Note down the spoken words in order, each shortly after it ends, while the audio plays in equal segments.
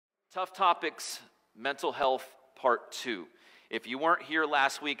Tough Topics, Mental Health, Part 2. If you weren't here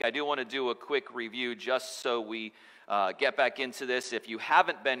last week, I do want to do a quick review just so we get back into this. If you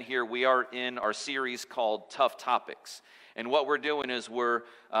haven't been here, we are in our series called Tough Topics. And what we're doing is we're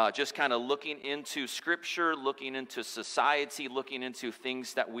just kind of looking into Scripture, looking into society, looking into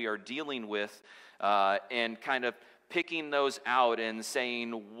things that we are dealing with, and kind of picking those out and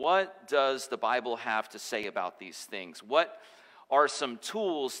saying, what does the Bible have to say about these things? What are some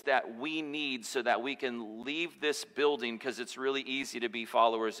tools that we need so that we can leave this building, because it's really easy to be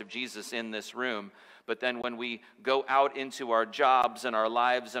followers of Jesus in this room, but then when we go out into our jobs and our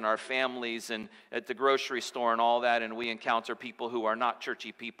lives and our families and at the grocery store and all that, and we encounter people who are not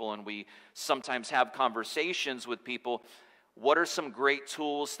churchy people, and we sometimes have conversations with people, what are some great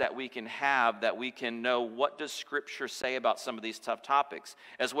tools that we can have that we can know what does Scripture say about some of these tough topics,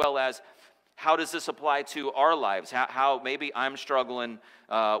 as well as how does this apply to our lives? How maybe I'm struggling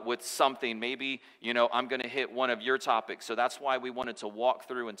with something. Maybe, I'm going to hit one of your topics. So that's why we wanted to walk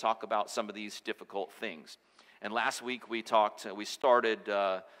through and talk about some of these difficult things. And last week we started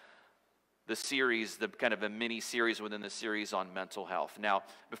the series, the kind of a mini series within the series on mental health. Now,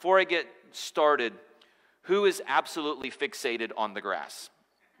 before I get started, who is absolutely fixated on the grass?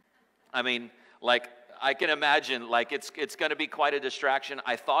 I mean, I can imagine, it's going to be quite a distraction.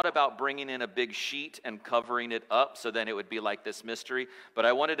 I thought about bringing in a big sheet and covering it up, so then it would be like this mystery. But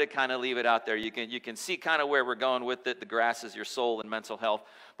I wanted to kind of leave it out there. You can see kind of where we're going with it. The grass is your soul and mental health.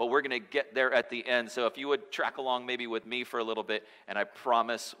 But we're going to get there at the end. So if you would track along maybe with me for a little bit, and I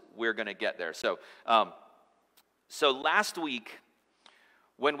promise we're going to get there. So last week,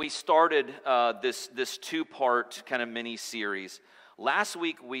 when we started this two-part kind of mini-series, last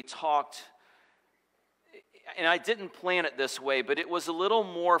week we talked, and I didn't plan it this way, but it was a little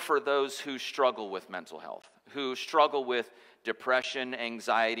more for those who struggle with mental health, who struggle with depression,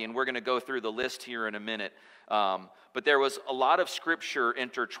 anxiety, and we're going to go through the list here in a minute. But there was a lot of Scripture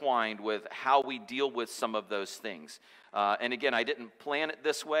intertwined with how we deal with some of those things. And again, I didn't plan it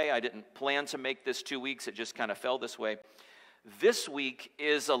this way. I didn't plan to make this 2 weeks. It just kind of fell this way. This week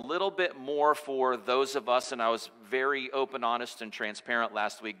is a little bit more for those of us, and I was very open, honest, and transparent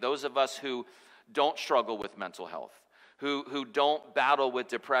last week, those of us who don't struggle with mental health, who don't battle with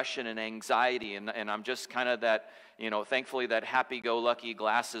depression and anxiety, and I'm just kind of that, thankfully that happy-go-lucky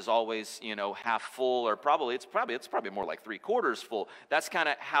glass is always, half full, or it's probably more like 3/4 full. That's kind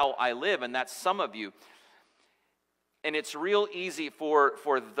of how I live, and that's some of you. And it's real easy for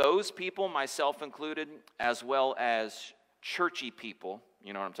those people, myself included, as well as churchy people,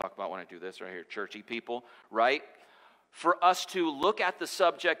 you know what I'm talking about when I do this right here, churchy people, right? For us to look at the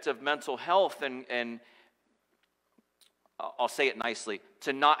subject of mental health and I'll say it nicely,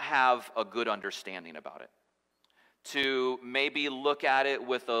 to not have a good understanding about it. To maybe look at it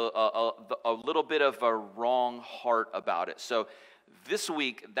with a little bit of a wrong heart about it. So this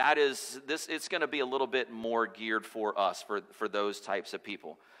week, it's going to be a little bit more geared for us, for those types of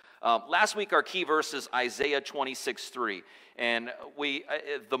people. Last week, our key verse is Isaiah 26:3, and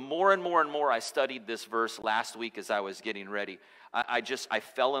the more and more I studied this verse last week as I was getting ready, I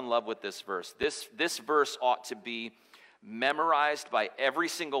fell in love with this verse. This verse ought to be memorized by every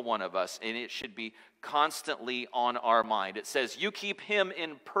single one of us, and it should be constantly on our mind. It says, "You keep him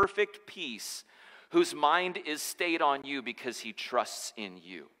in perfect peace, whose mind is stayed on you because he trusts in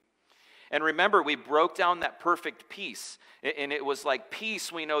you." And remember, we broke down that perfect peace, and it was like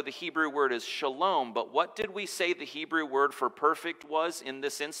peace. We know the Hebrew word is shalom, but what did we say the Hebrew word for perfect was in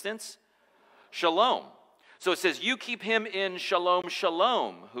this instance? Shalom. So it says, "You keep him in shalom,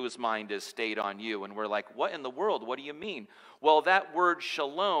 shalom, whose mind is stayed on you." And we're like, what in the world? What do you mean? Well, that word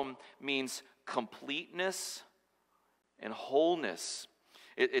shalom means completeness and wholeness.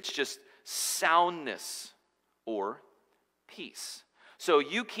 It's just soundness or peace. So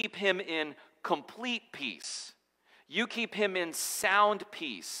you keep him in complete peace. You keep him in sound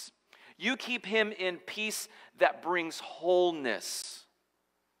peace. You keep him in peace that brings wholeness.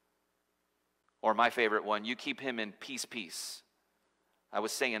 Or my favorite one, you keep him in peace, peace. I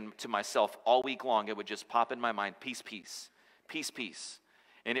was saying to myself all week long, it would just pop in my mind, peace, peace, peace, peace.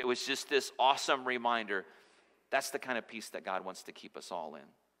 And it was just this awesome reminder, that's the kind of peace that God wants to keep us all in.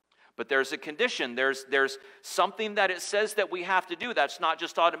 But there's a condition, there's something that it says that we have to do. That's not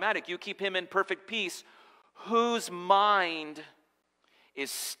just automatic. You keep him in perfect peace, whose mind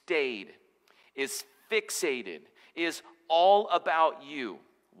is stayed, is fixated, is all about you.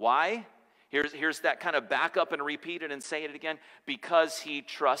 Why? Here's that kind of back up and repeat it and say it again. Because he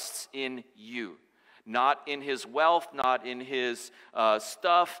trusts in you. Not in his wealth, not in his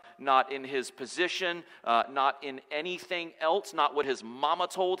stuff, not in his position, not in anything else, not what his mama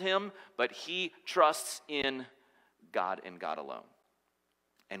told him, but he trusts in God and God alone.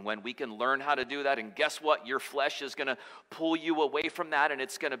 And when we can learn how to do that, and guess what? Your flesh is going to pull you away from that, and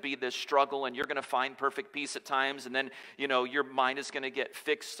it's going to be this struggle, and you're going to find perfect peace at times, and then, your mind is going to get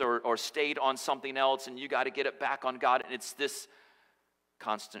fixed or stayed on something else, and you got to get it back on God, and it's this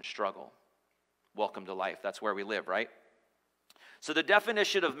constant struggle. Welcome to life. That's where we live, right? So the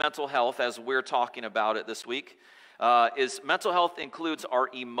definition of mental health, as we're talking about it this week, is mental health includes our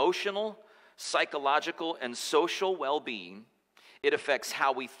emotional, psychological, and social well-being. It affects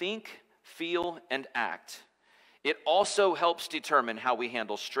how we think, feel, and act. It also helps determine how we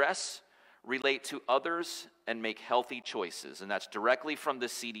handle stress, relate to others, and make healthy choices. And that's directly from the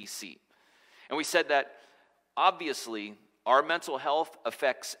CDC. And we said that, obviously, our mental health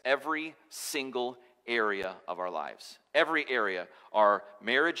affects every single area of our lives. Every area. Our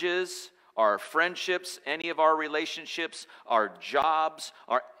marriages, our friendships, any of our relationships, our jobs,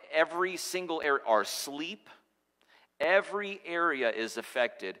 every single area, our sleep. Every area is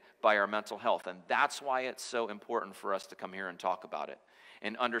affected by our mental health. And that's why it's so important for us to come here and talk about it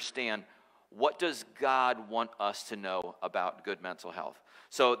and understand, what does God want us to know about good mental health?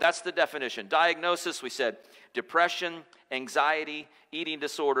 So that's the definition. Diagnosis, we said depression, anxiety, eating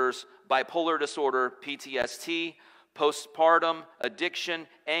disorders, bipolar disorder, PTSD, postpartum, addiction,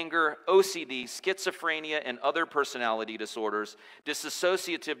 anger, OCD, schizophrenia, and other personality disorders,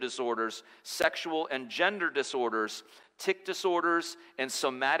 dissociative disorders, sexual and gender disorders, tic disorders, and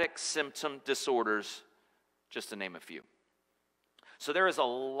somatic symptom disorders, just to name a few. So there is a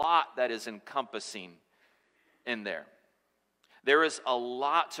lot that is encompassing in there. There is a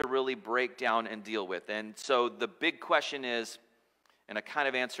lot to really break down and deal with. And so the big question is, and I kind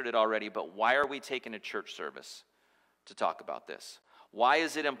of answered it already, but why are we taking a church service to talk about this? Why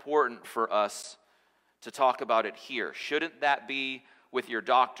is it important for us to talk about it here? Shouldn't that be with your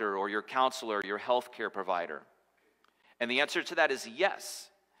doctor or your counselor, your health care provider? And the answer to that is yes,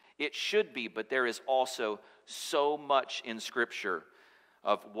 it should be, but there is also so much in Scripture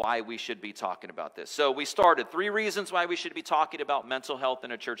of why we should be talking about this. So we started 3 reasons why we should be talking about mental health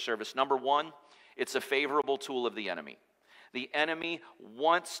in a church service. Number 1, it's a favorable tool of the enemy. The enemy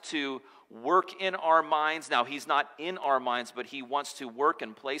wants to work in our minds. Now, he's not in our minds, but he wants to work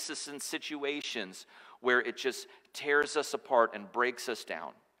and place us in situations where it just tears us apart and breaks us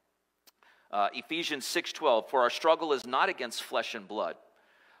down. Ephesians 6:12, for our struggle is not against flesh and blood,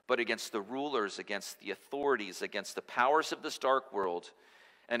 but against the rulers, against the authorities, against the powers of this dark world,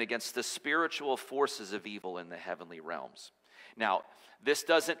 and against the spiritual forces of evil in the heavenly realms. Now, this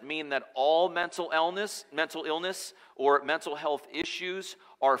doesn't mean that all mental illness or mental health issues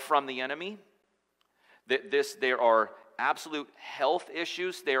are from the enemy. There are absolute health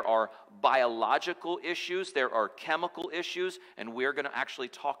issues, there are biological issues, there are chemical issues, and we're going to actually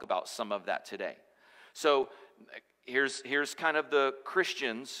talk about some of that today. So here's kind of the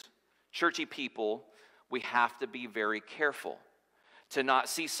Christians, churchy people, we have to be very careful to not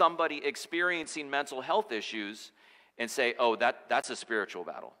see somebody experiencing mental health issues and say, oh, that's a spiritual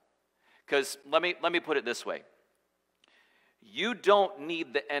battle. Because let me put it this way. You don't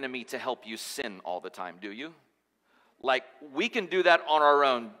need the enemy to help you sin all the time, do you? Like, we can do that on our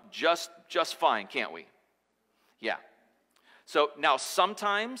own just fine, can't we? Yeah. So now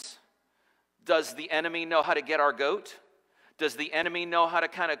sometimes, does the enemy know how to get our goat? Does the enemy know how to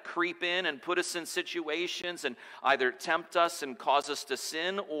kind of creep in and put us in situations and either tempt us and cause us to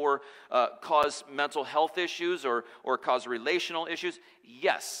sin or cause mental health issues or cause relational issues?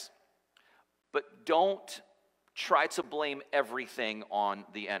 Yes. But don't try to blame everything on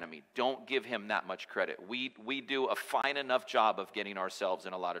the enemy. Don't give him that much credit. We do a fine enough job of getting ourselves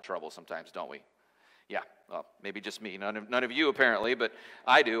in a lot of trouble sometimes, don't we? Yeah, well, maybe just me. None of you apparently, but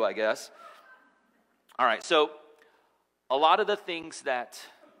I do, I guess. All right, so a lot of the things that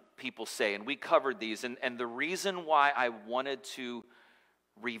people say, and we covered these, and the reason why I wanted to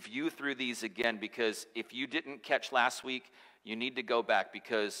review through these again, because if you didn't catch last week, you need to go back,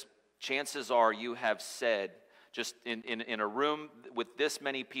 because chances are you have said, just in a room with this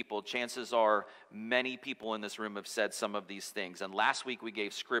many people, chances are many people in this room have said some of these things. And last week we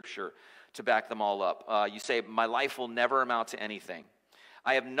gave scripture to back them all up. You say, my life will never amount to anything.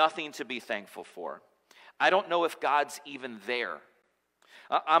 I have nothing to be thankful for. I don't know if God's even there.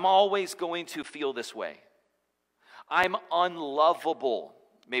 I'm always going to feel this way. I'm unlovable.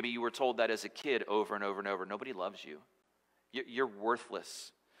 Maybe you were told that as a kid over and over and over. Nobody loves you. You're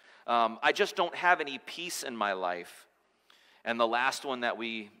worthless. I just don't have any peace in my life. And the last one that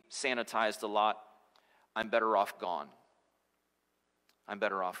we sanitized a lot I'm better off gone. I'm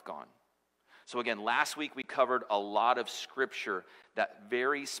better off gone. So again, last week we covered a lot of scripture that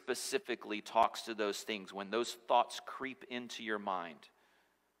very specifically talks to those things. When those thoughts creep into your mind,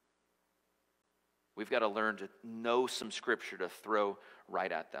 we've got to learn to know some scripture to throw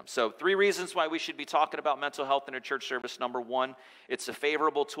right at them. So 3 reasons why we should be talking about mental health in a church service. Number 1, it's a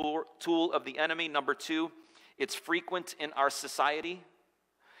favorable tool of the enemy. Number 2, it's frequent in our society.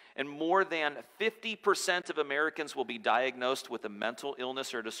 And more than 50% of Americans will be diagnosed with a mental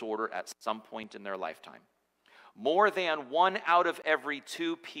illness or disorder at some point in their lifetime. More than 1 out of every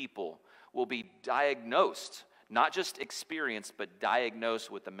 2 people will be diagnosed, not just experienced, but diagnosed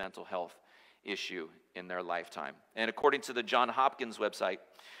with a mental health issue in their lifetime. And according to the Johns Hopkins website,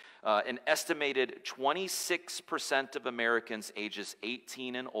 an estimated 26% of Americans ages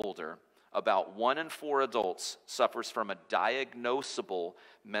 18 and older, about 1 in 4 adults, suffers from a diagnosable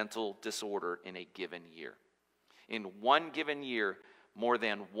mental disorder in a given year. In one given year, more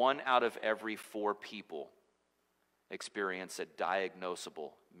than 1 out of every 4 people experience a diagnosable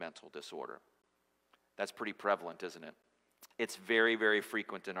mental disorder. That's pretty prevalent, isn't it? It's very, very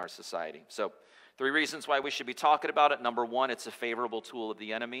frequent in our society. So 3 reasons why we should be talking about it. Number 1, it's a favorable tool of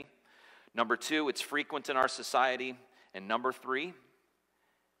the enemy. Number 2, it's frequent in our society. And number 3,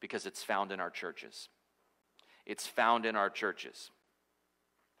 because it's found in our churches. It's found in our churches.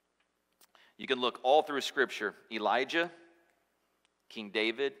 You can look all through Scripture. Elijah, King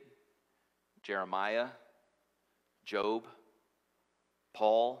David, Jeremiah, Job,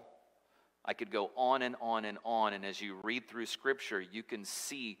 Paul. I could go on and on and on. And as you read through Scripture, you can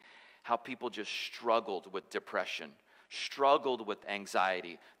see how people just struggled with depression, struggled with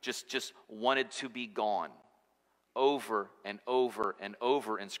anxiety, just wanted to be gone. Over and over and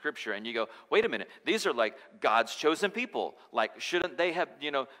over in Scripture. And you go, wait a minute, these are like God's chosen people. Like, shouldn't they have,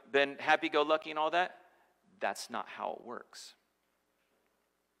 been happy-go-lucky and all that? That's not how it works.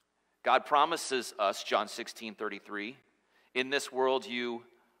 God promises us, John 16:33, in this world you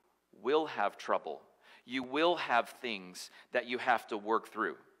will have trouble. You will have things that you have to work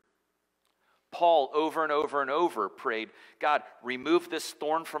through. Paul over and over and over prayed, God, remove this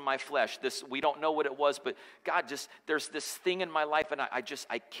thorn from my flesh. This, we don't know what it was, but God, there's this thing in my life and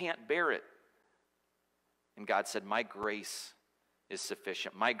I can't bear it. And God said, my grace is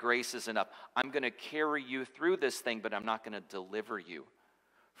sufficient. My grace is enough. I'm going to carry you through this thing, but I'm not going to deliver you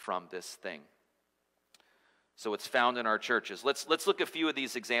from this thing. So it's found in our churches. Let's look at a few of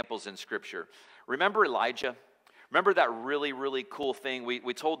these examples in Scripture. Remember Elijah? Remember that really, really cool thing?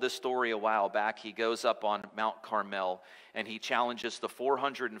 We told this story a while back. He goes up on Mount Carmel and he challenges the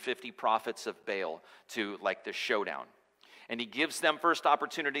 450 prophets of Baal to like the showdown. And he gives them first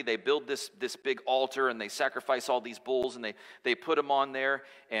opportunity. They build this big altar and they sacrifice all these bulls and they put them on there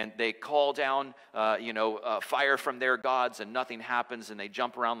and they call down fire from their gods and nothing happens, and they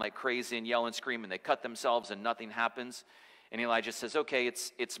jump around like crazy and yell and scream and they cut themselves and nothing happens. And Elijah says, okay,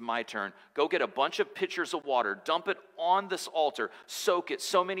 it's my turn. Go get a bunch of pitchers of water, dump it on this altar, soak it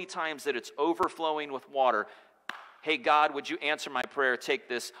so many times that it's overflowing with water. Hey, God, would you answer my prayer? Take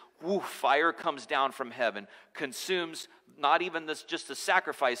this. Woo, fire comes down from heaven, consumes, not even this, just the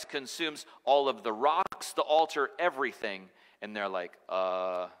sacrifice, consumes all of the rocks, the altar, everything. And they're like,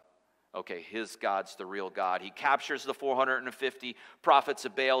 okay, his God's the real God. He captures the 450 prophets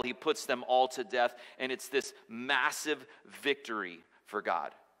of Baal. He puts them all to death. And it's this massive victory for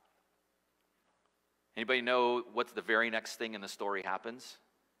God. Anybody know what's the very next thing in the story happens?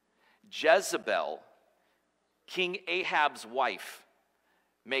 Jezebel, King Ahab's wife,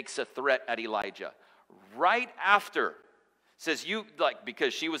 makes a threat at Elijah. Right after, says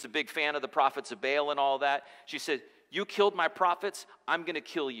because she was a big fan of the prophets of Baal and all that, she said, you killed my prophets, I'm going to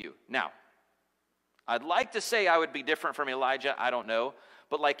kill you. Now, I'd like to say I would be different from Elijah, I don't know.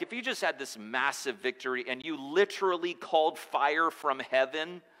 But like if you just had this massive victory and you literally called fire from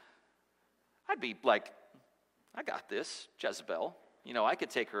heaven, I'd be like, I got this, Jezebel. I could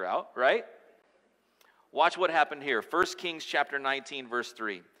take her out, right? Watch what happened here. 1 Kings chapter 19, verse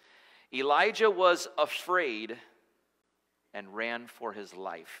 3. Elijah was afraid and ran for his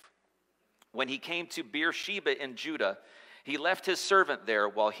life. When he came to Beersheba in Judah, he left his servant there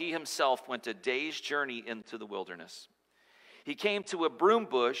while he himself went a day's journey into the wilderness. He came to a broom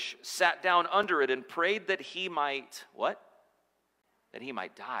bush, sat down under it, and prayed that he might, what? That he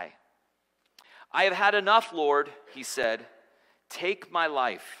might die. I have had enough, Lord, he said. Take my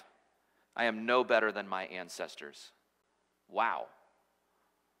life. I am no better than my ancestors. Wow.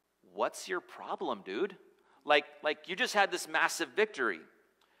 What's your problem, dude? Like you just had this massive victory.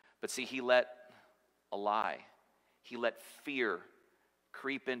 But see, he let a lie, he let fear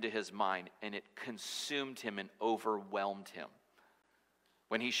creep into his mind, and it consumed him and overwhelmed him,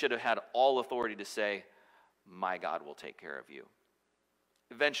 when he should have had all authority to say, my God will take care of you.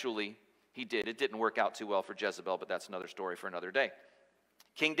 Eventually, he did. It didn't work out too well for Jezebel, but that's another story for another day.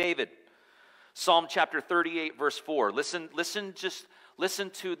 King David, Psalm chapter 38, verse 4. Listen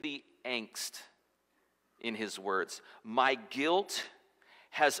to the angst in his words. My guilt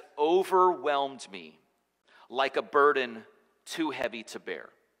has overwhelmed me like a burden too heavy to bear.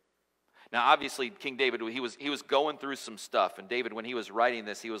 Now, obviously, King David, he was going through some stuff. And David, when he was writing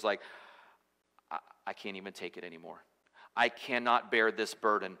this, he was like, I can't even take it anymore. I cannot bear this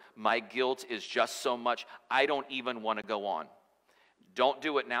burden. My guilt is just so much, I don't even want to go on. Don't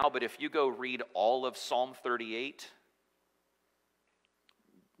do it now, but if you go read all of Psalm 38,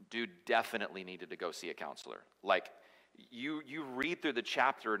 dude definitely needed to go see a counselor. Like, you read through the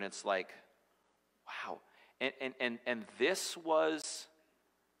chapter and it's like, wow. And this was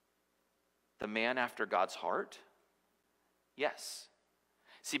the man after God's heart? Yes.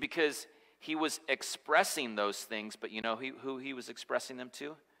 See, because he was expressing those things, but you know who he was expressing them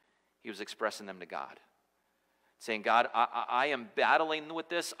to? He was expressing them to God. Saying, God, I am battling with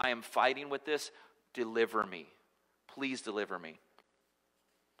this. I am fighting with this. Deliver me. Please deliver me.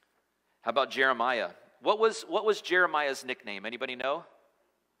 How about Jeremiah? What was Jeremiah's nickname? Anybody know?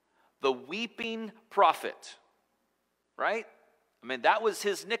 The weeping prophet, right? I mean, that was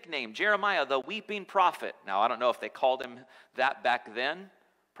his nickname, Jeremiah, the weeping prophet. Now, I don't know if they called him that back then.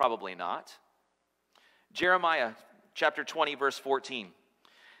 Probably not. Jeremiah chapter 20, verse 14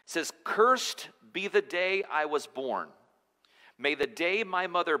 says, cursed be the day I was born. May the day my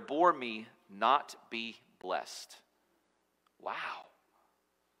mother bore me not be blessed. Wow.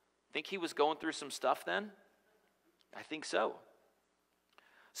 Think he was going through some stuff then? I think so.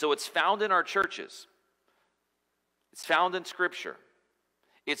 So it's found in our churches. It's found in Scripture.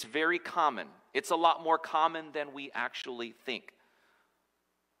 It's very common. It's a lot more common than we actually think.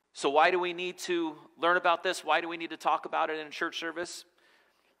 So why do we need to learn about this? Why do we need to talk about it in a church service?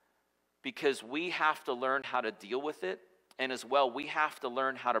 Because we have to learn how to deal with it, and as well, we have to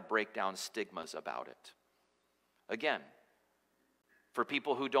learn how to break down stigmas about it. Again, for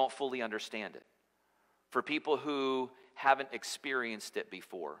people who don't fully understand it, for people who haven't experienced it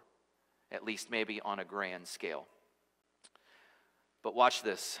before, at least maybe on a grand scale. But watch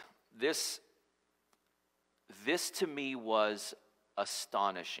this. This to me was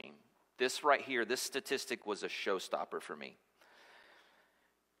astonishing. This right here, this statistic was a showstopper for me.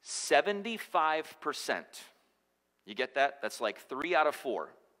 75%. You get that? That's like 3 out of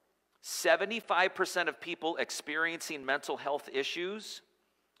 4. 75% of people experiencing mental health issues,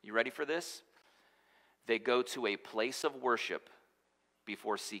 you ready for this? They go to a place of worship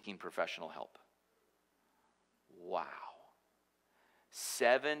before seeking professional help. Wow.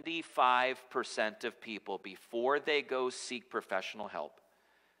 75% of people, before they go seek professional help,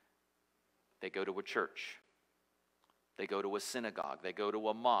 they go to a church. They go to a synagogue. They go to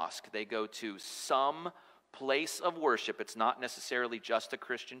a mosque. They go to some place of worship. It's not necessarily just a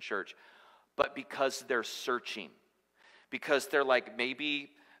Christian church, but because they're searching. Because they're like,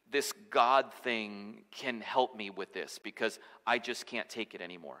 maybe this God thing can help me with this because I just can't take it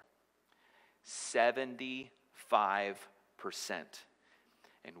anymore. 75%.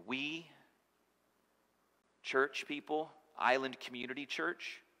 And we, church people, Island Community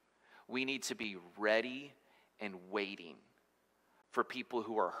Church, we need to be ready and waiting for people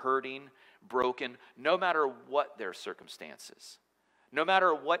who are hurting, broken, no matter what their circumstances, no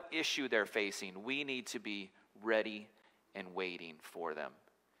matter what issue they're facing. We need to be ready and waiting for them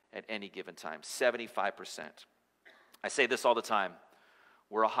at any given time. 75%. I say this all the time.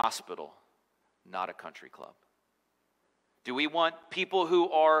 We're a hospital, not a country club. Do we want people who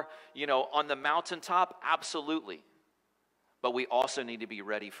are, on the mountaintop? Absolutely. But we also need to be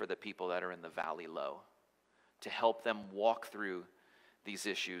ready for the people that are in the valley low to help them walk through these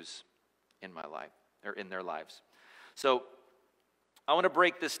issues in my life, or in their lives. So I want to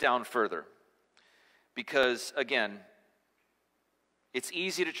break this down further because, again, it's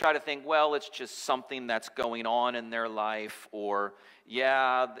easy to try to think, well, it's just something that's going on in their life, or,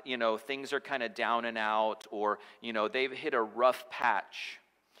 yeah, things are kind of down and out, or, they've hit a rough patch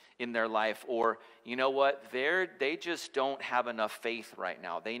in their life, or, you know what, they just don't have enough faith right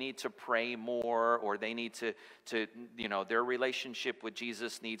now. They need to pray more, or they need to their relationship with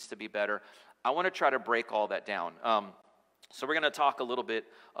Jesus needs to be better. I want to try to break all that down. So we're going to talk a little bit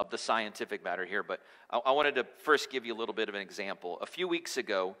of the scientific matter here, but I wanted to first give you a little bit of an example. A few weeks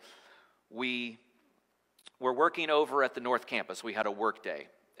ago, we were working over at the North Campus. We had a work day,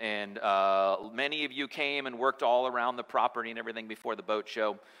 and many of you came and worked all around the property and everything before the boat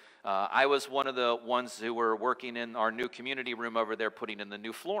show. I was one of the ones who were working in our new community room over there, putting in the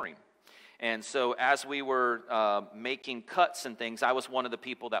new flooring. And so as we were making cuts and things, I was one of the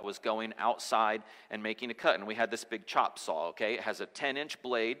people that was going outside and making a cut. And we had this big chop saw, okay? It has a 10-inch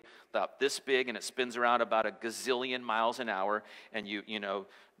blade about this big, and it spins around about a gazillion miles an hour, and you know,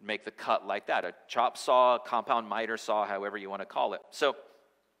 make the cut like that. A chop saw, a compound miter saw, however you want to call it. So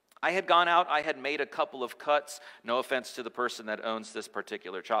I had gone out, I had made a couple of cuts. No offense to the person that owns this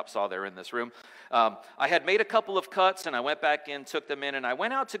particular chop saw, they're in this room. I had made a couple of cuts, and I went back in, took them in, and I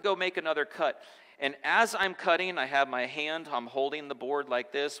went out to go make another cut. And as I'm cutting, I have my hand, I'm holding the board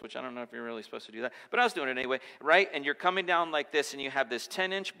like this, which I don't know if you're really supposed to do that, but I was doing it anyway, right? And you're coming down like this, and you have this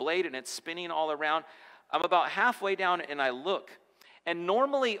 10-inch blade, and it's spinning all around. I'm about halfway down, and I look. And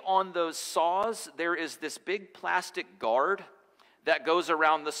normally on those saws, there is this big plastic guard that goes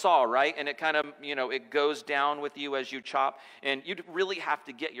around the saw, right? And it kind of, you know, it goes down with you as you chop. And you'd really have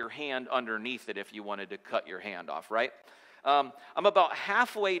to get your hand underneath it if you wanted to cut your hand off, right? I'm about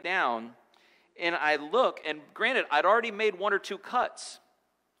halfway down, and I look, and granted, I'd already made 1 or 2 cuts,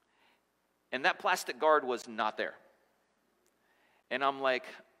 and that plastic guard was not there. And I'm like,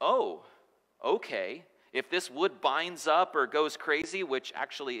 oh, okay. If this wood binds up or goes crazy, which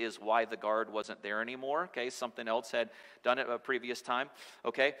actually is why the guard wasn't there anymore, okay, something else had done it a previous time,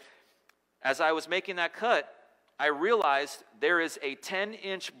 okay, as I was making that cut, I realized there is a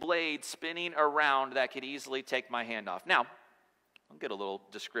 10-inch blade spinning around that could easily take my hand off. Now, I'll get a little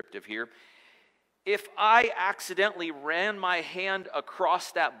descriptive here. If I accidentally ran my hand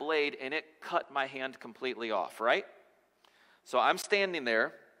across that blade and it cut my hand completely off, right? So I'm standing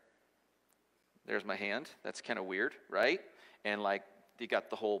there. There's my hand. That's kind of weird, right? And like, you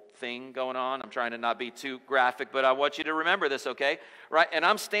got the whole thing going on. I'm trying to not be too graphic, but I want you to remember this, okay? Right? And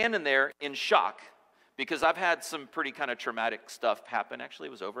I'm standing there in shock because I've had some pretty kind of traumatic stuff happen. Actually,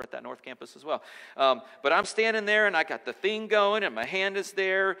 it was over at that North Campus as well. But I'm standing there, and I got the thing going, and my hand is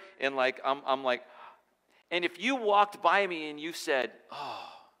there, and like, I'm like, and if you walked by me and you said, oh,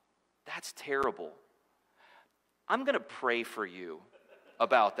 that's terrible, I'm going to pray for you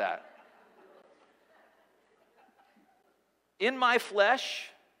about that. In my flesh,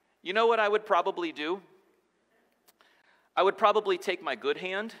 you know what I would probably do? I would probably take my good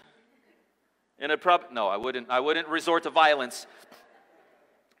hand, and no, I wouldn't resort to violence.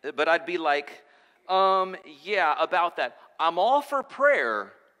 But I'd be like, yeah, about that. I'm all for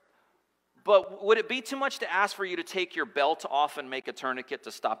prayer, but would it be too much to ask for you to take your belt off and make a tourniquet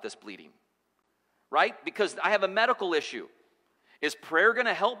to stop this bleeding? Right? Because I have a medical issue. Is prayer going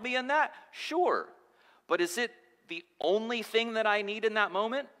to help me in that? Sure. But is it the only thing that I need in that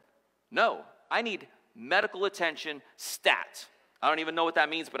moment? No. I need medical attention stat. I don't even know what that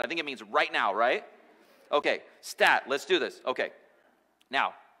means, but I think it means right now, right? Okay, stat. Let's do this. Okay.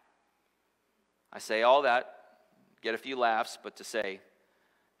 Now, I say all that, get a few laughs, but to say,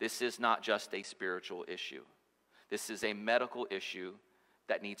 this is not just a spiritual issue. This is a medical issue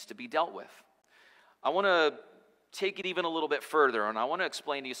that needs to be dealt with. I want to take it even a little bit further, and I want to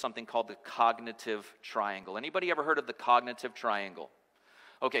explain to you something called the cognitive triangle. Anybody ever heard of the cognitive triangle?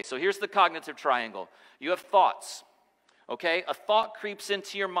 Okay, so here's the cognitive triangle. You have thoughts, okay? A thought creeps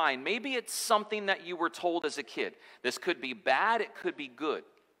into your mind. Maybe it's something that you were told as a kid. This could be bad, it could be good,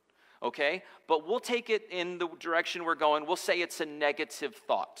 okay? But we'll take it in the direction we're going. We'll say it's a negative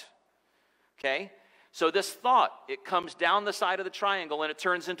thought, okay? So this thought, it comes down the side of the triangle, and it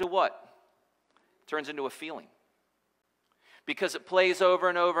turns into what? It turns into a feeling. Because it plays over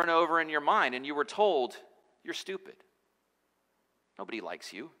and over and over in your mind, and you were told, you're stupid. Nobody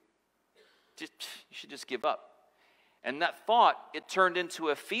likes you. You should just give up. And that thought, it turned into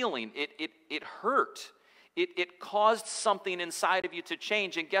a feeling. It hurt. It caused something inside of you to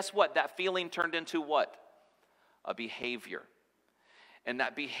change. And guess what? That feeling turned into what? A behavior. And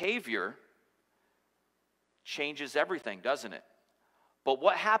that behavior changes everything, doesn't it? But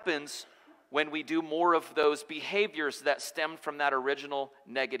what happens when we do more of those behaviors that stemmed from that original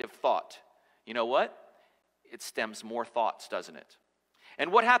negative thought? You know what? It stems more thoughts, doesn't it?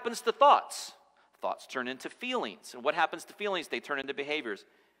 And what happens to thoughts? Thoughts turn into feelings. And what happens to feelings? They turn into behaviors.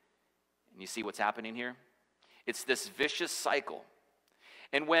 And you see what's happening here? It's this vicious cycle.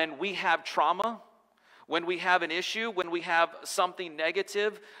 And when we have trauma, when we have an issue, when we have something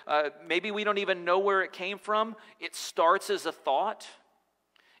negative, maybe we don't even know where it came from, it starts as a thought.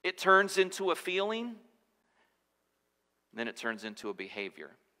 It turns into a feeling, then it turns into a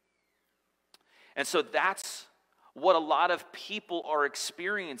behavior. And so that's what a lot of people are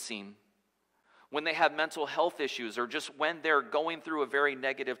experiencing when they have mental health issues, or just when they're going through a very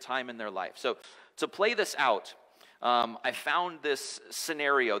negative time in their life. So to play this out, I found this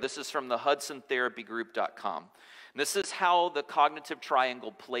scenario. This is from the HudsonTherapyGroup.com. And this is how the cognitive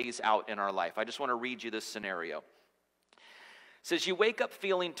triangle plays out in our life. I just want to read you this scenario. It says, you wake up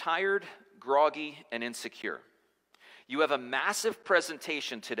feeling tired, groggy, and insecure. You have a massive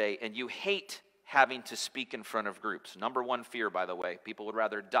presentation today, and you hate having to speak in front of groups. Number one fear, by the way. People would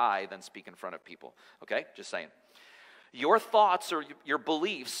rather die than speak in front of people. Okay? Just saying. Your thoughts or your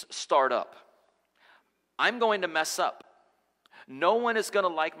beliefs start up. I'm going to mess up. No one is going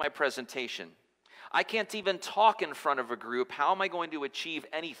to like my presentation. I can't even talk in front of a group. How am I going to achieve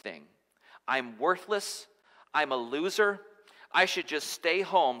anything? I'm worthless. I'm a loser. I should just stay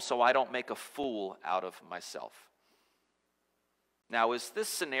home so I don't make a fool out of myself. Now, is this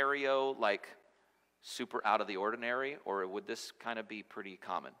scenario like super out of the ordinary, or would this kind of be pretty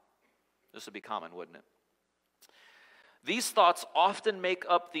common? This would be common, wouldn't it? These thoughts often make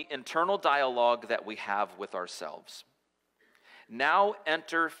up the internal dialogue that we have with ourselves. Now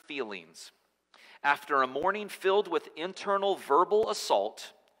enter feelings. After a morning filled with internal verbal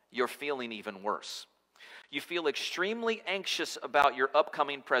assault, you're feeling even worse. You feel extremely anxious about your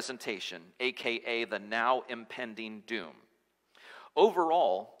upcoming presentation, aka the now impending doom.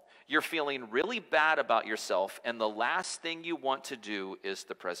 Overall, you're feeling really bad about yourself, and the last thing you want to do is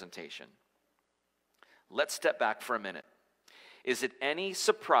the presentation. Let's step back for a minute. Is it any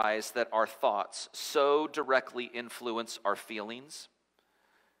surprise that our thoughts so directly influence our feelings?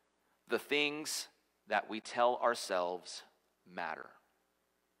 The things that we tell ourselves matter.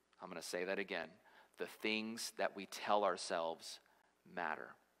 I'm going to say that again. The things that we tell ourselves matter.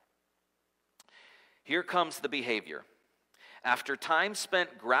 Here comes the behavior. After time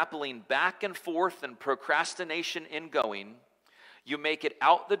spent grappling back and forth and procrastination in going, you make it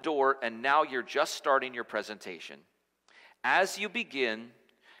out the door, and now you're just starting your presentation. As you begin,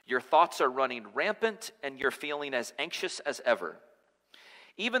 your thoughts are running rampant and you're feeling as anxious as ever.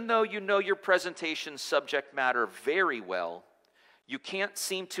 Even though you know your presentation's subject matter very well, you can't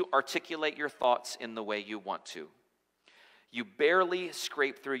seem to articulate your thoughts in the way you want to. You barely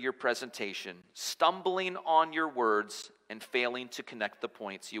scrape through your presentation, stumbling on your words and failing to connect the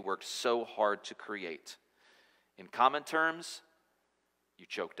points you worked so hard to create. In common terms, you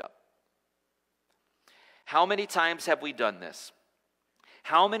choked up. How many times have we done this?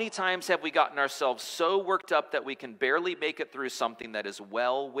 How many times have we gotten ourselves so worked up that we can barely make it through something that is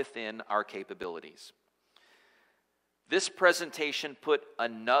well within our capabilities? This presentation put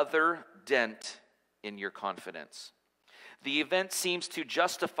another dent in your confidence. The event seems to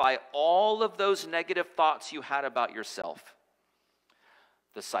justify all of those negative thoughts you had about yourself.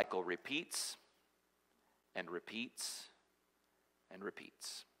 The cycle repeats and repeats and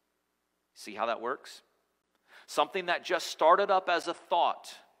repeats. See how that works? Something that just started up as a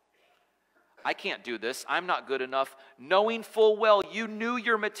thought. I can't do this. I'm not good enough. Knowing full well you knew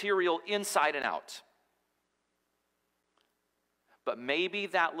your material inside and out. But maybe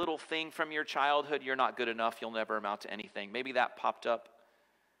that little thing from your childhood, you're not good enough, you'll never amount to anything. Maybe that popped up.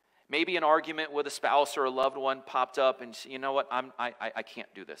 Maybe an argument with a spouse or a loved one popped up and you know what, I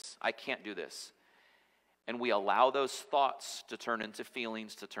can't do this. I can't do this. And we allow those thoughts to turn into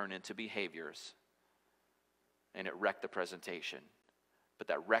feelings, to turn into behaviors. And it wrecked the presentation. But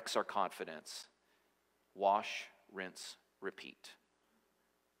that wrecks our confidence. Wash, rinse, repeat.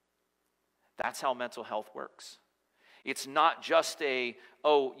 That's how mental health works. It's not just a,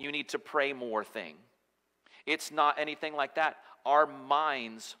 oh, you need to pray more thing. It's not anything like that. Our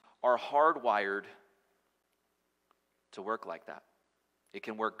minds are hardwired to work like that. It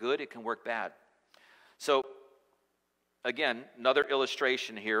can work good, it can work bad. So, again, another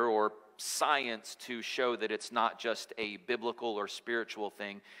illustration here, or science to show that it's not just a biblical or spiritual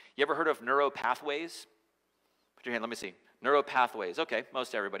thing. You ever heard of neuropathways? Put your hand, let me see. Neuropathways. Okay,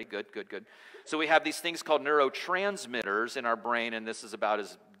 most everybody. Good. So we have these things called neurotransmitters in our brain, and this is about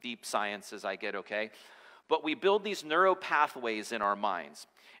as deep science as I get, okay? But we build these neuropathways in our minds,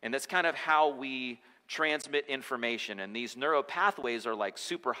 and that's kind of how we transmit information. And these neuropathways are like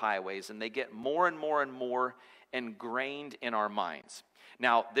superhighways, and they get more and more and more ingrained in our minds.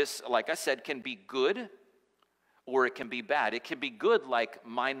 Now, this, like I said, can be good, or it can be bad. It can be good like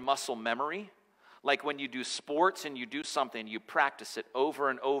mind-muscle memory. Like when you do sports and you do something, you practice it over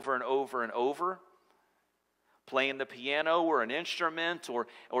and over and over and over. Playing the piano or an instrument or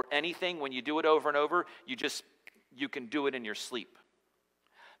anything, when you do it over and over, you can do it in your sleep.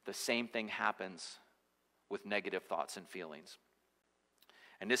 The same thing happens with negative thoughts and feelings.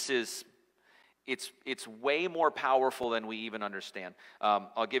 And this is it's way more powerful than we even understand.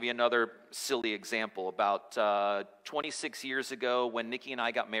 I'll give you another silly example. About 26 years ago, when Nikki and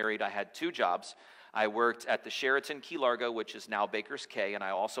I got married, I had two jobs. I worked at the Sheraton Key Largo, which is now Baker's Cay, and I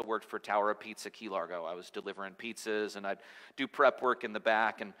also worked for Tower of Pizza Key Largo. I was delivering pizzas, and I'd do prep work in the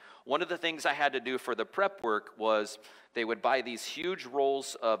back. And one of the things I had to do for the prep work was they would buy these huge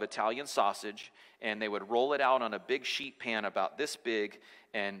rolls of Italian sausage, and they would roll it out on a big sheet pan about this big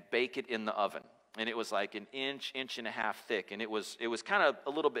and bake it in the oven. And it was like an inch and a half thick, and it was kind of a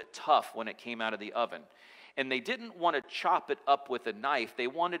little bit tough when it came out of the oven. And they didn't want to chop it up with a knife. They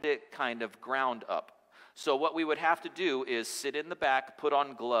wanted it kind of ground up. So what we would have to do is sit in the back, put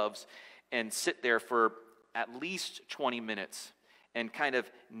on gloves, and sit there for at least 20 minutes and kind of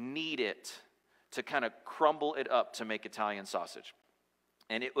knead it to kind of crumble it up to make Italian sausage.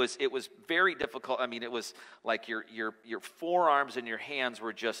 And it was very difficult. I mean, it was like your forearms and your hands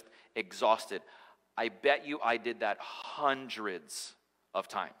were just exhausted. I bet you I did that hundreds of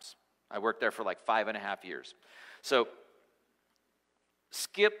times. I worked there for like 5.5 years. So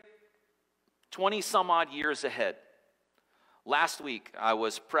skip 20 some odd years ahead. Last week, I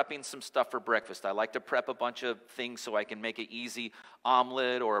was prepping some stuff for breakfast. I like to prep a bunch of things so I can make an easy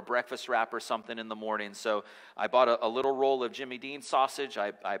omelet or a breakfast wrap or something in the morning. So I bought a little roll of Jimmy Dean sausage.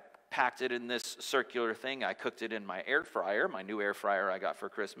 I packed it in this circular thing. I cooked it in my air fryer, my new air fryer I got for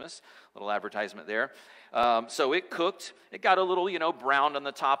Christmas. Little advertisement there. So it cooked. It got a little, browned on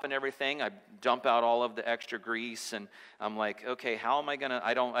the top and everything. I dump out all of the extra grease, and I'm like, okay, how am I gonna?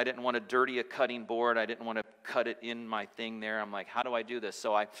 I didn't want to dirty a cutting board. I didn't want to cut it in my thing there. I'm like, how do I do this?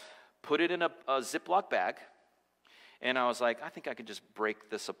 So I put it in a Ziploc bag, and I was like, I think I could just break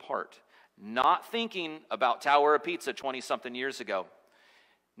this apart. Not thinking about Tower of Pizza 20-something years ago.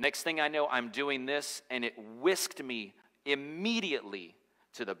 Next thing I know, I'm doing this, and it whisked me immediately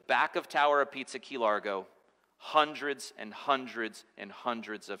to the back of Tower of Pizza Key Largo, hundreds and hundreds and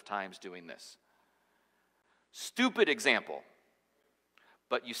hundreds of times doing this. Stupid example,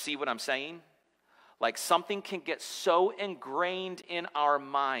 but you see what I'm saying? Like something can get so ingrained in our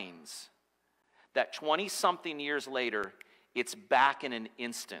minds that 20-something years later, it's back in an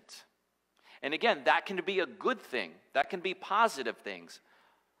instant. And again, that can be a good thing. That can be positive things.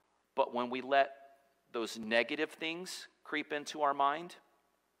 But when we let those negative things creep into our mind,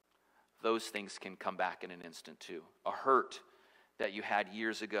 those things can come back in an instant too. A hurt that you had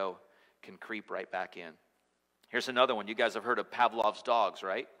years ago can creep right back in. Here's another one. You guys have heard of Pavlov's dogs,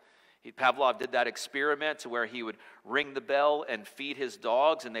 right? Pavlov did that experiment to where he would ring the bell and feed his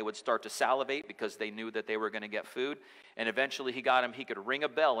dogs, and they would start to salivate because they knew that they were going to get food. And eventually he could ring a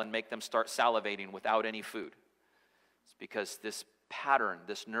bell and make them start salivating without any food. It's because this pattern,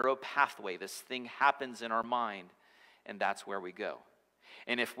 this neural pathway, this thing happens in our mind, and that's where we go.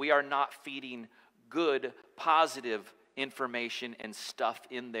 And if we are not feeding good, positive information and stuff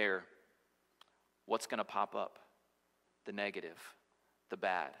in there, what's going to pop up? The negative, the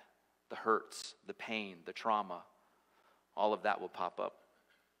bad, the hurts, the pain, the trauma. All of that will pop up.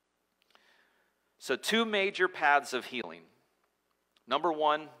 So 2 major paths of healing. Number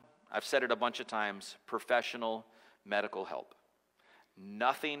 1, I've said it a bunch of times, professional medical help.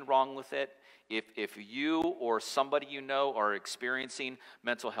 Nothing wrong with it. If you or somebody you know are experiencing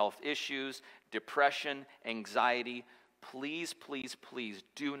mental health issues, depression, anxiety, please, please, please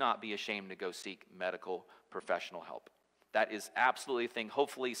do not be ashamed to go seek medical professional help. That is absolutely a thing.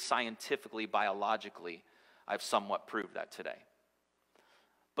 Hopefully, scientifically, biologically, I've somewhat proved that today.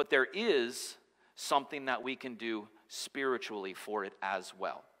 But there is something that we can do spiritually for it as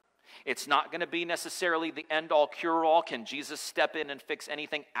well. It's not going to be necessarily the end-all, cure-all. Can Jesus step in and fix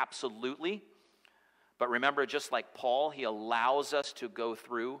anything? Absolutely. But remember, just like Paul, he allows us to go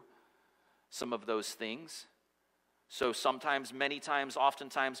through some of those things. So sometimes, many times,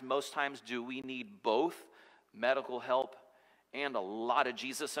 oftentimes, most times, do we need both medical help and a lot of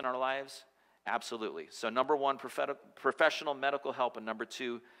Jesus in our lives? Absolutely. So number 1, professional medical help, and number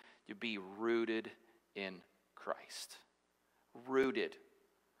 2, to be rooted in Christ. Rooted.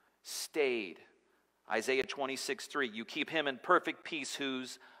 Stayed. Isaiah 26:3, you keep him in perfect peace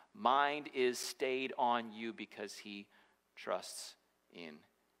whose mind is stayed on you because he trusts in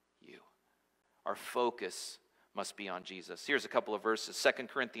you. Our focus must be on Jesus. Here's a couple of verses. 2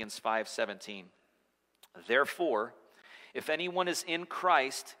 Corinthians 5:17. Therefore, if anyone is in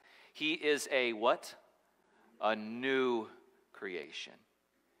Christ, he is a what? A new creation.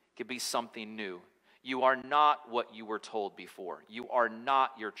 It could be something new. You are not what you were told before. You are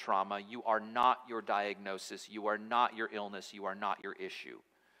not your trauma. You are not your diagnosis. You are not your illness. You are not your issue.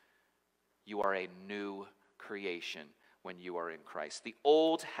 You are a new creation when you are in Christ. The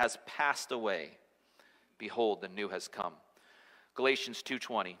old has passed away. Behold, the new has come. Galatians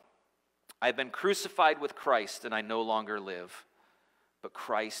 2:20. I have been crucified with Christ, and I no longer live, but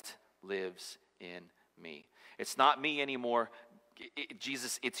Christ lives in me. It's not me anymore.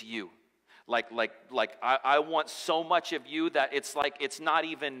 Jesus, it's you. I want so much of you that it's like it's not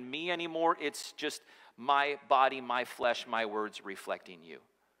even me anymore. It's just my body, my flesh, my words reflecting you.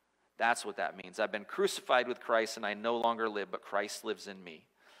 That's what that means. I've been crucified with Christ, and I no longer live, but Christ lives in me.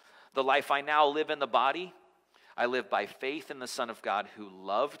 The life I now live in the body, I live by faith in the Son of God who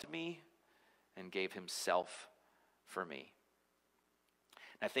loved me and gave himself for me.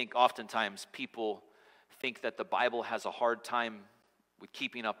 And I think oftentimes people think that the Bible has a hard time with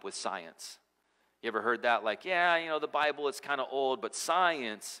keeping up with science. You ever heard that? Like, yeah, the Bible is kind of old, but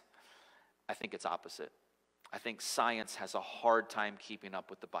science, I think it's opposite. I think science has a hard time keeping up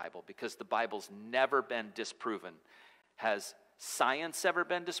with the Bible because the Bible's never been disproven. Has science ever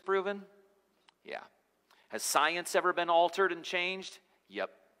been disproven? Yeah. Has science ever been altered and changed?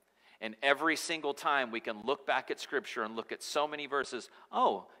 Yep. And every single time we can look back at Scripture and look at so many verses.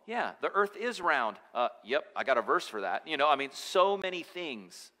 Oh, yeah, the earth is round. Yep, I got a verse for that. So many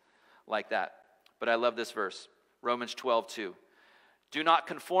things like that. But I love this verse, Romans 12:2. Do not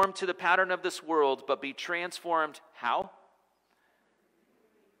conform to the pattern of this world, but be transformed. How?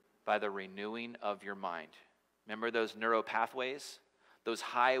 By the renewing of your mind. Remember those neural pathways? Those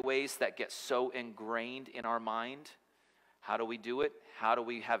highways that get so ingrained in our mind? How do we do it? How do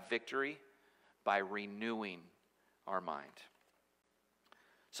we have victory? By renewing our mind.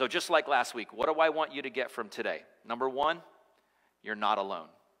 So just like last week, what do I want you to get from today? Number one, you're not alone.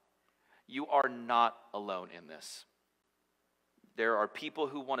 You are not alone in this. There are people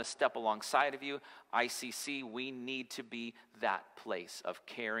who want to step alongside of you. ICC, we need to be that place of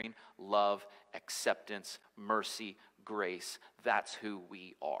caring, love, acceptance, mercy, grace. That's who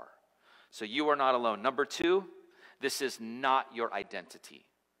we are. So you are not alone. Number two, this is not your identity.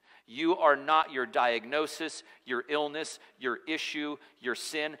 You are not your diagnosis, your illness, your issue, your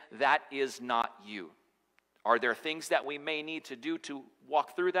sin. That is not you. Are there things that we may need to do to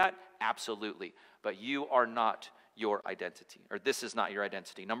walk through that? Absolutely. But you are not your identity, or this is not your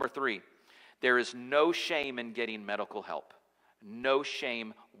identity. Number three, there is no shame in getting medical help. No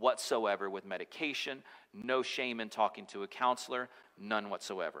shame whatsoever with medication. No shame in talking to a counselor. None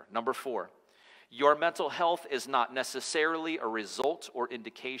whatsoever. Number four, your mental health is not necessarily a result or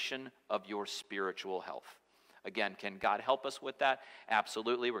indication of your spiritual health. Again, can God help us with that?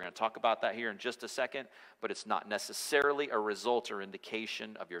 Absolutely. We're going to talk about that here in just a second, but it's not necessarily a result or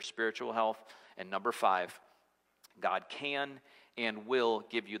indication of your spiritual health. And number five, God can and will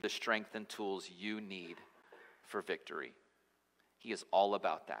give you the strength and tools you need for victory. He is all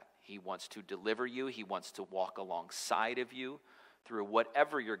about that. He wants to deliver you. He wants to walk alongside of you through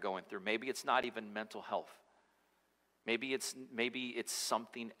whatever you're going through. Maybe it's not even mental health. Maybe it's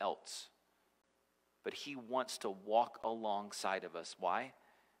something else. But he wants to walk alongside of us. Why?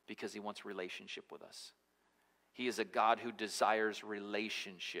 Because he wants relationship with us. He is a God who desires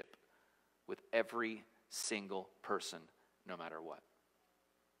relationship with every single person, no matter what.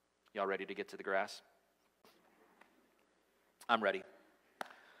 Y'all ready to get to the grass? I'm ready.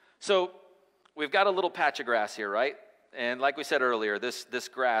 So we've got a little patch of grass here, right? And like we said earlier, this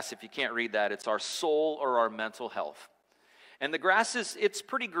grass, if you can't read that, it's our soul or our mental health. And the grass it's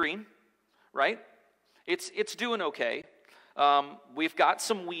pretty green, right? It's doing okay. We've got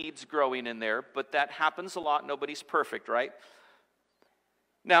some weeds growing in there, but that happens a lot. Nobody's perfect, right?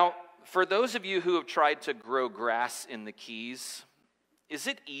 Now, for those of you who have tried to grow grass in the Keys, is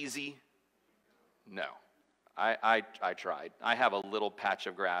it easy? No. I tried. I have a little patch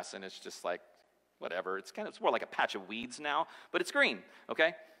of grass, and it's just like, whatever. It's more like a patch of weeds now, but it's green,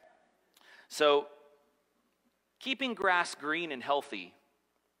 okay? So, keeping grass green and healthy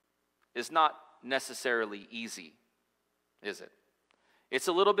is not necessarily easy, is it? It's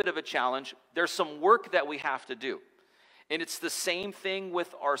a little bit of a challenge. There's some work that we have to do. And it's the same thing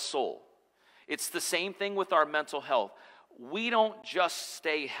with our soul. It's the same thing with our mental health. We don't just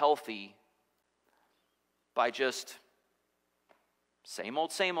stay healthy by just same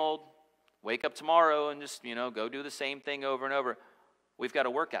old, wake up tomorrow and just, go do the same thing over and over. We've got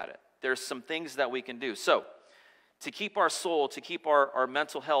to work at it. There's some things that we can do. So, to keep our soul, to keep our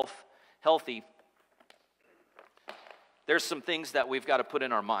mental health healthy, there's some things that we've got to put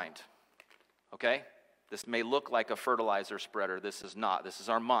in our mind, okay? This may look like a fertilizer spreader. This is not. This is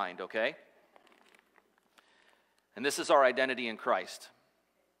our mind, okay? And this is our identity in Christ.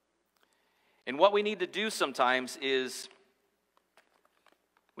 And what we need to do sometimes is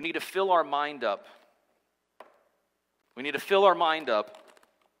we need to fill our mind up We need to fill our mind up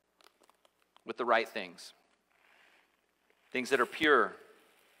with the right things. Things that are pure,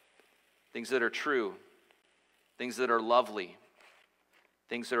 things that are true, things that are lovely,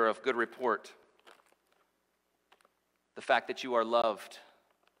 things that are of good report. The fact that you are loved,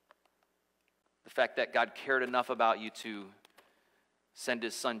 the fact that God cared enough about you to send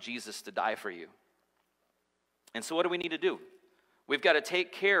his son Jesus to die for you. And so what do we need to do? We've got to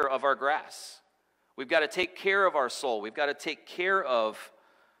take care of our grass. We've got to take care of our soul. We've got to take care of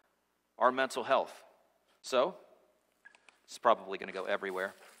our mental health. So, it's probably going to go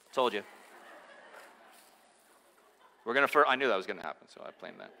everywhere. Told you. I knew that was going to happen, so I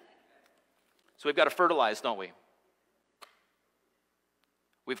planned that. So we've got to fertilize, don't we?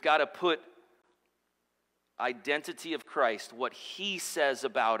 We've got to put identity of Christ, what he says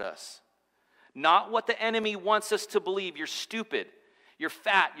about us. Not what the enemy wants us to believe. You're stupid. You're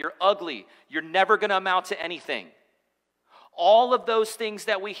fat. You're ugly. You're never going to amount to anything. All of those things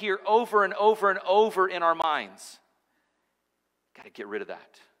that we hear over and over and over in our minds. Got to get rid of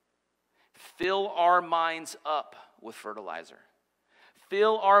that. Fill our minds up with fertilizer.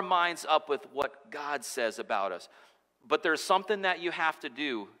 Fill our minds up with what God says about us. But there's something that you have to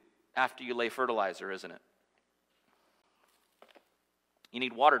do after you lay fertilizer, isn't it? You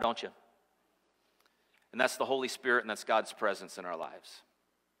need water, don't you? And that's the Holy Spirit, and that's God's presence in our lives.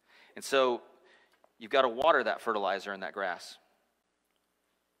 And so you've got to water that fertilizer in that grass.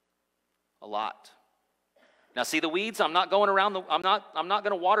 A lot. Now see the weeds, I'm not going I'm not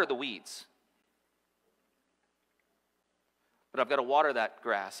going to water the weeds. But I've got to water that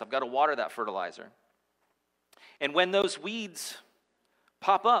grass. I've got to water that fertilizer. And when those weeds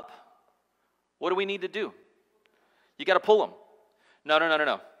pop up, what do we need to do? You got to pull them.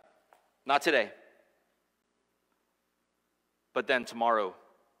 No. Not today. But then tomorrow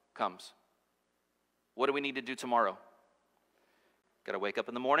comes. What do we need to do tomorrow? Got to wake up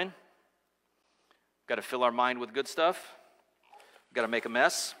in the morning. Got to fill our mind with good stuff. Got to make a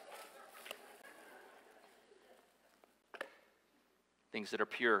mess. Things that are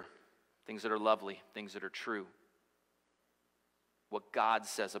pure, things that are lovely, things that are true. What God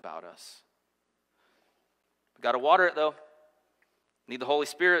says about us. We've got to water it though. Need the Holy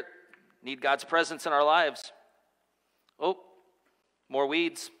Spirit. Need God's presence in our lives. Oh, more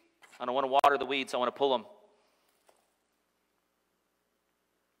weeds. I don't want to water the weeds. I want to pull them.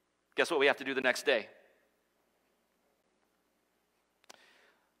 Guess what we have to do the next day?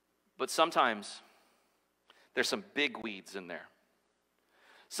 But sometimes there's some big weeds in there.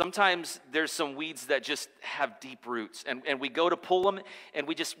 Sometimes there's some weeds that just have deep roots, and we go to pull them, and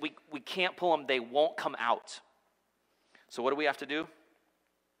we can't pull them. They won't come out. So what do we have to do?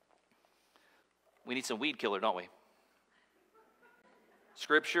 We need some weed killer, don't we?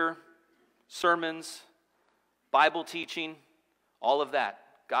 Scripture, sermons, Bible teaching, all of that.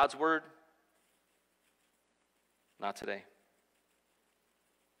 God's word. Not today.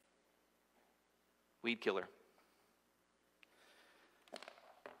 Weed killer.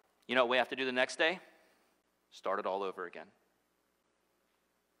 You know what we have to do the next day? Start it all over again.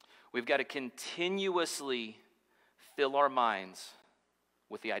 We've got to continuously fill our minds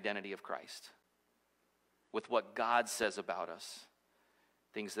with the identity of Christ, with what God says about us.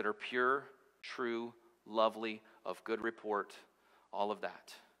 Things that are pure, true, lovely, of good report, all of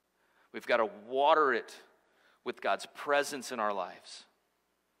that. We've got to water it with God's presence in our lives.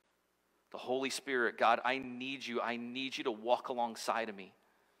 The Holy Spirit, God, I need you. I need you to walk alongside of me.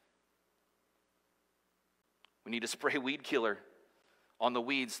 We need to spray weed killer on the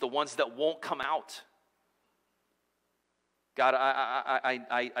weeds, the ones that won't come out. God,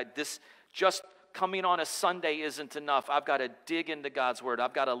 this just coming on a Sunday isn't enough. I've got to dig into God's word.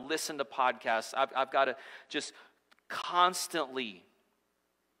 I've got to listen to podcasts. I've got to just constantly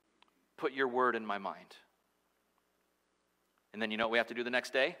put your word in my mind. And then you know what we have to do the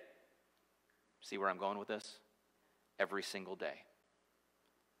next day? See where I'm going with this? Every single day.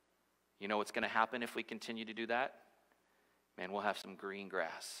 You know what's going to happen if we continue to do that? Man, we'll have some green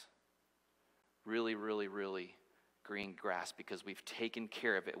grass. Really, really, really green grass because we've taken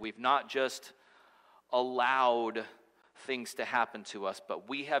care of it. We've not just allowed things to happen to us, but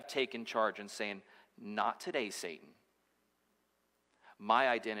we have taken charge and saying, not today, Satan. My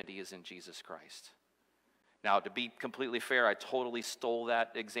identity is in Jesus Christ. Now, to be completely fair, I totally stole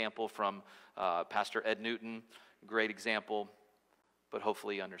that example from Pastor Ed Newton. Great example, but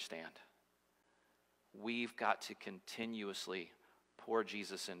hopefully you understand. We've got to continuously pour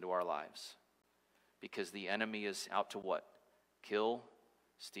Jesus into our lives because the enemy is out to what? Kill,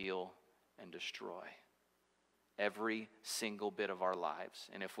 steal, and destroy. Every single bit of our lives.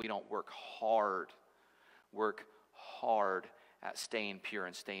 And if we don't work hard hard at staying pure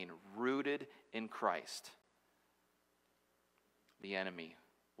and staying rooted in Christ, the enemy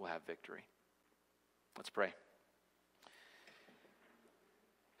will have victory. Let's pray.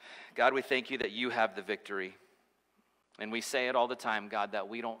 God, we thank you that you have the victory. And we say it all the time, God, that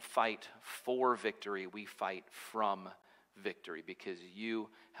we don't fight for victory, we fight from victory because you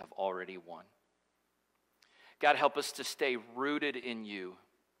have already won. God, help us to stay rooted in you.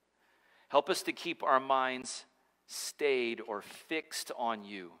 Help us to keep our minds stayed or fixed on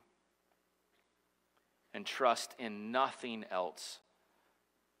you and trust in nothing else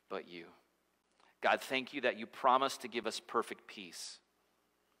but you. God, thank you that you promised to give us perfect peace.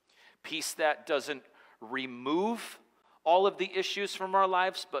 Peace that doesn't remove all of the issues from our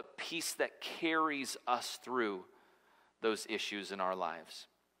lives, but peace that carries us through those issues in our lives.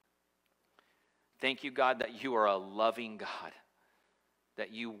 Thank you, God, that you are a loving God,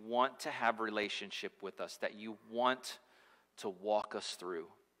 that you want to have relationship with us, that you want to walk us through.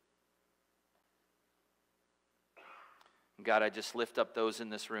 God, I just lift up those in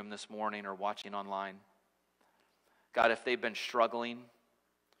this room this morning or watching online. God, if they've been struggling,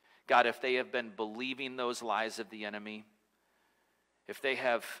 God, if they have been believing those lies of the enemy, if they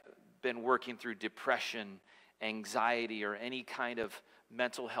have been working through depression, anxiety, or any kind of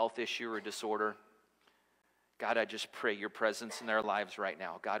mental health issue or disorder, God, I just pray your presence in their lives right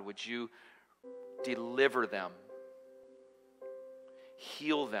now. God, would you deliver them,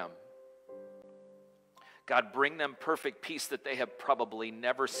 heal them. God, bring them perfect peace that they have probably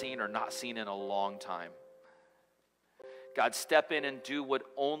never seen or not seen in a long time. God, step in and do what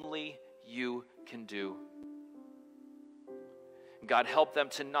only you can do. God, help them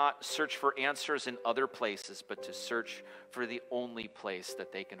to not search for answers in other places, but to search for the only place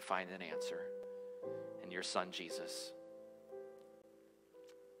that they can find an answer, in your Son, Jesus.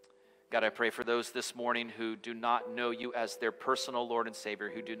 God, I pray for those this morning who do not know you as their personal Lord and Savior,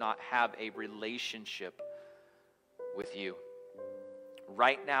 who do not have a relationship with you.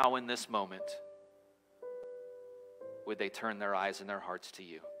 Right now in this moment, would they turn their eyes and their hearts to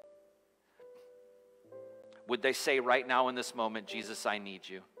you? Would they say right now in this moment, Jesus, I need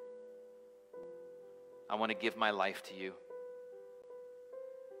you. I want to give my life to you.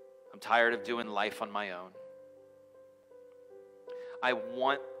 I'm tired of doing life on my own. I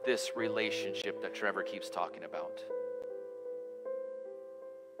want this relationship that Trevor keeps talking about.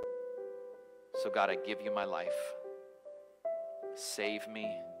 So God, I give you my life. Save me,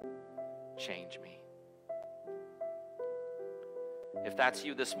 change me. If that's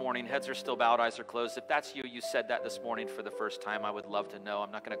you this morning, heads are still bowed, eyes are closed. If that's you, you said that this morning for the first time, I would love to know.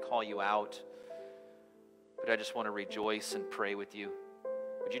 I'm not going to call you out, but I just want to rejoice and pray with you.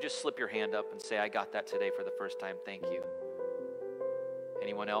 Would you just slip your hand up and say, I got that today for the first time? Thank you.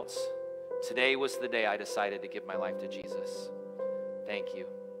 Anyone else? Today was the day I decided to give my life to Jesus. Thank you.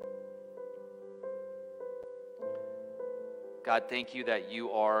 God, thank you that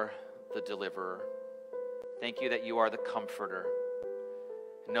you are the deliverer. Thank you that you are the comforter.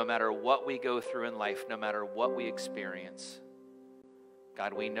 No matter what we go through in life, no matter what we experience,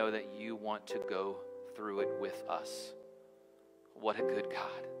 God, we know that you want to go through it with us. What a good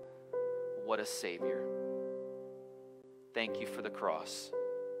God. What a Savior. Thank you for the cross.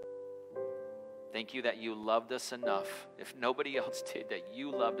 Thank you that you loved us enough, if nobody else did, that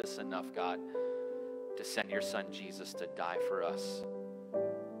you loved us enough, God, to send your Son Jesus to die for us,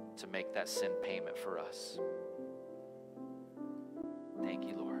 to make that sin payment for us. Thank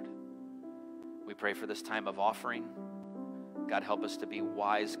you, Lord. We pray for this time of offering. God, help us to be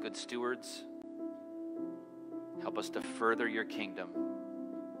wise, good stewards. Help us to further your kingdom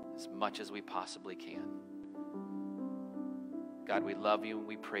as much as we possibly can. God, we love you and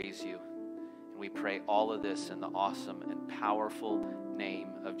we praise you. And we pray all of this in the awesome and powerful name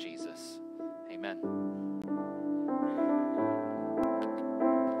of Jesus. Amen.